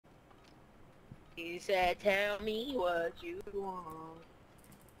He said, tell me what you want.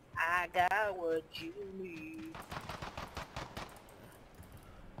 I got what you need.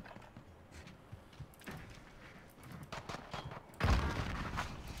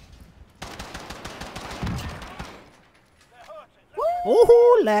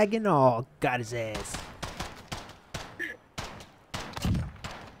 Oh, lagging all. Got his ass.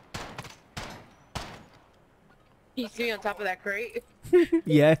 You see me on top of that crate?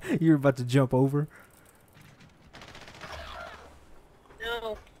 Yeah, you're about to jump over.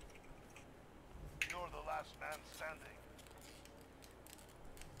 No. You're the last man standing.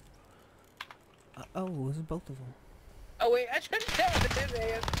 Oh, it's both of them. Oh wait, I tried to tell but then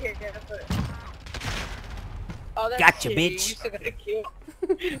they can't get it. Oh, that's Gotcha, shitty. bitch. You still got a kill.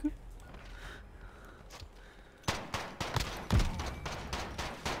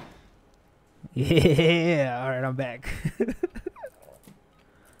 Yeah, alright, I'm back.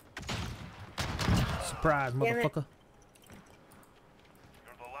 Surprise, Damn it. motherfucker.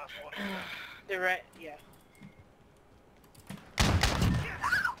 You're the last one. They're right, yeah.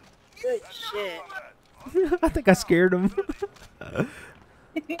 Good shit. I think I scared him.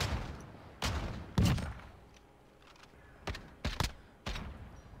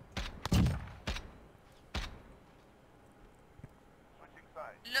 Switching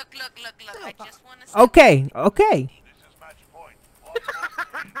sides. Look. I just want to say Okay, okay. This is match point.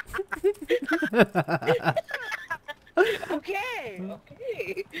 Lost point. Okay,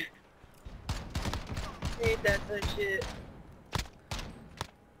 okay. Ain't that some shit?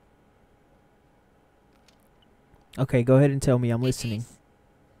 Okay, go ahead and tell me. I'm listening.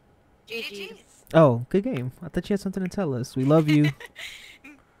 GG's. Oh, good game. I thought you had something to tell us. We love you.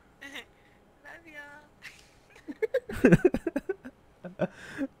 Love y'all.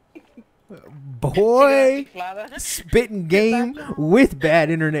 Boy, Flava. spitting game with bad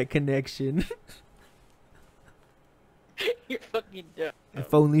internet connection. You're fucking dumb.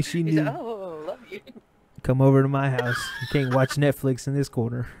 If only she He said, knew. oh, love you. Come over to my house. You can't watch Netflix in this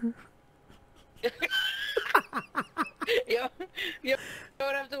corner. Yo,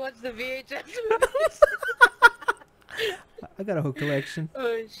 don't have to watch the VHS movies. I got a whole collection.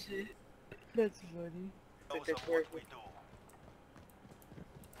 Oh shit. That's funny. Knows of what we do.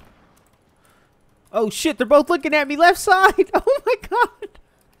 Oh shit, they're both looking at me left side. Oh my god.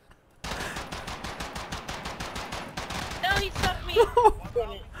 No, he stuck me.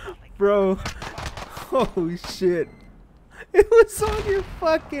 Bro. Oh shit. It was on your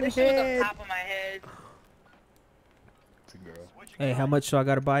fucking This shit was on head. top of my head. It's a girl. Switching Hey, how sides. much do I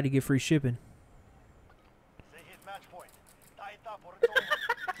gotta buy to get free shipping? They hit match point. Tie it up or it's over.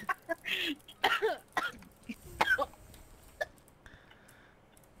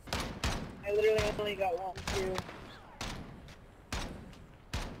 I literally only got one, too.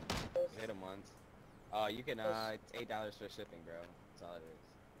 Hit him once. You can, it's $8 for shipping, bro. That's all it is.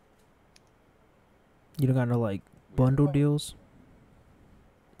 You don't got no like bundle deals?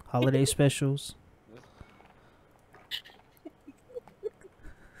 Holiday specials?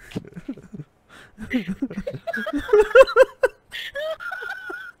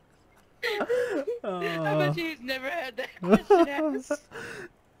 I bet you've never had that question asked.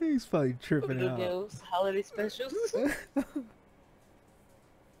 He's probably tripping Bundle out. deals, holiday specials.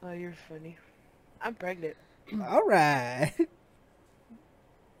 Oh, you're funny. I'm pregnant. Alright.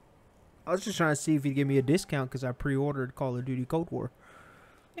 I was just trying to see if he'd give me a discount because I pre-ordered Call of Duty Cold War.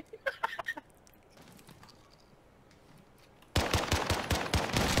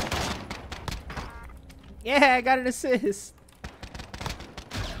 Yeah, I got an assist.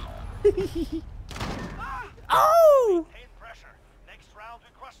 Oh! Maintain pressure. Next round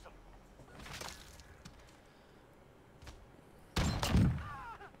we crush them.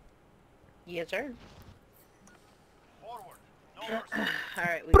 Yes, sir. Forward. No mercy.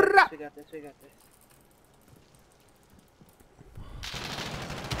 Alright, we got this, we got this.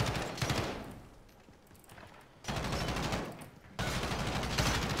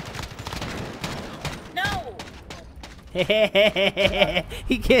 No!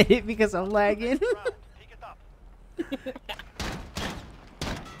 He can't hit me because I'm lagging. Next round. Pick it up.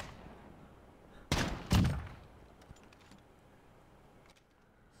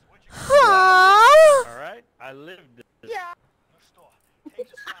 Switching sides. All right, I lived it. Yeah. Your store. Take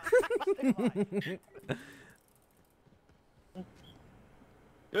this round. Stay alive.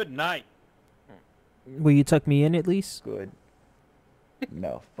 Good night. Will you tuck me in at least? Good.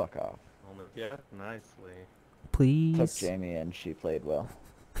 No, fuck off. Only yeah, nicely. Took Please. Jamie and she played well.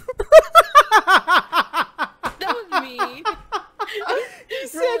 That was me. He Bro,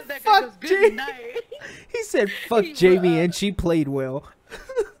 said, that guy goes, fuck "Good Jamie. night." He said, fuck He Jamie was- and she played well.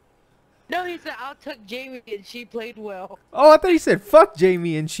 No, he said I'll tuck Jamie and she played well. Oh, I thought he said fuck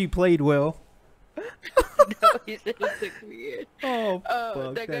Jamie and she played well. No, he said he'll tuck me in. Oh,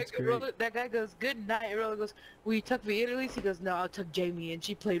 fuck, that guy, that's great. Roland, that guy goes, good night. Roland goes, will you tuck me in at least? He goes, no, I'll tuck Jamie and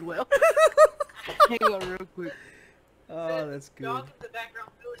she played well. Hang on real quick. Oh, that's good. Dog in the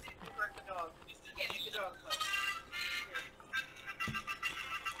background, Billy didn't hurt the dog. Get the dog.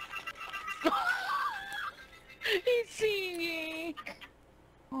 He's singing.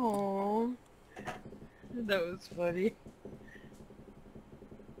 Oh, that was funny.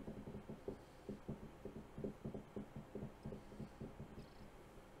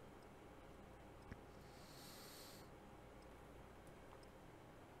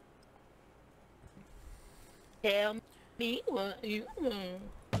 Tell me what you want.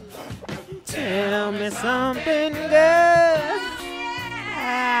 Tell me something good.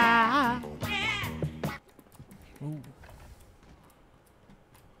 Ooh.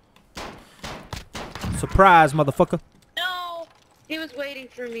 Surprise, motherfucker. No, he was waiting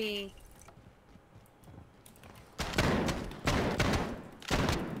for me.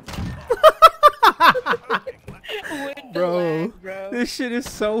 With the Bro, lag, bro. this shit is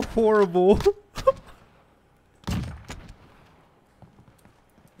so horrible.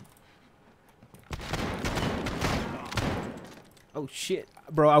 Oh shit.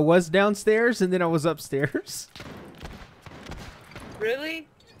 Bro, I was downstairs and then I was upstairs. Really?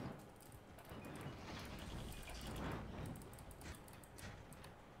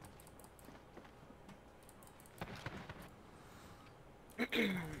 Give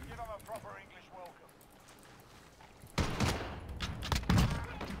him a proper English welcome.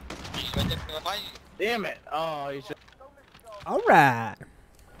 Damn it! Oh, you should. Alright.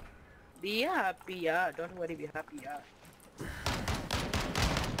 Be happy, yeah. Don't worry, be happy, yeah.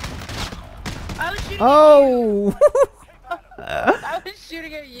 I was shooting Oh! I was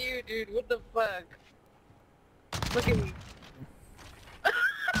shooting at you, dude. What the fuck? Look at me.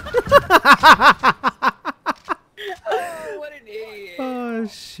 Oh, what an idiot. Oh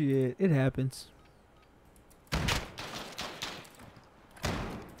shit. It happens.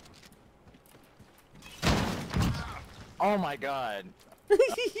 Oh my god.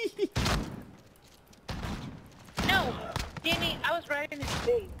 No! Danny, I was right in his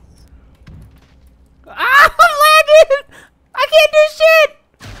face. Ah, I'm lagging! I can't do shit!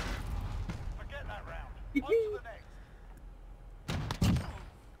 Forget that round. On to the next.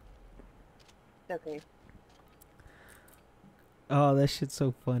 It's okay. Oh, that shit's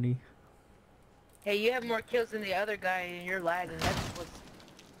so funny. Hey, you have more kills than the other guy and you're lagging. That's what's...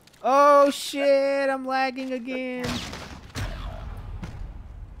 Oh shit, I'm lagging again.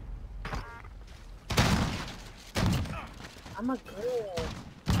 I'm a girl.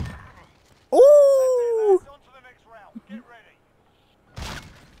 Ooh! On to the next round. Get ready.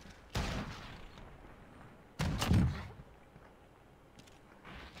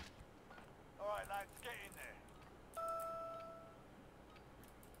 Alright lads, get in there.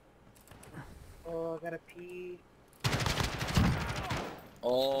 Oh, I gotta pee.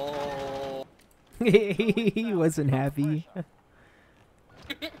 Oh. He wasn't happy.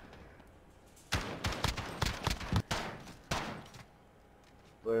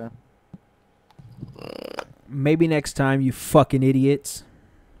 Where? Maybe next time, you fucking idiots.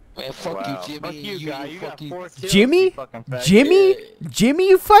 Man, fuck Wow. you, Jimmy. Fuck you, guy. You got fucking- 4 kills. Jimmy? you fucking faggot. Jimmy? Jimmy,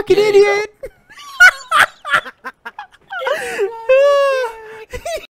 you fucking Yeah, you idiot!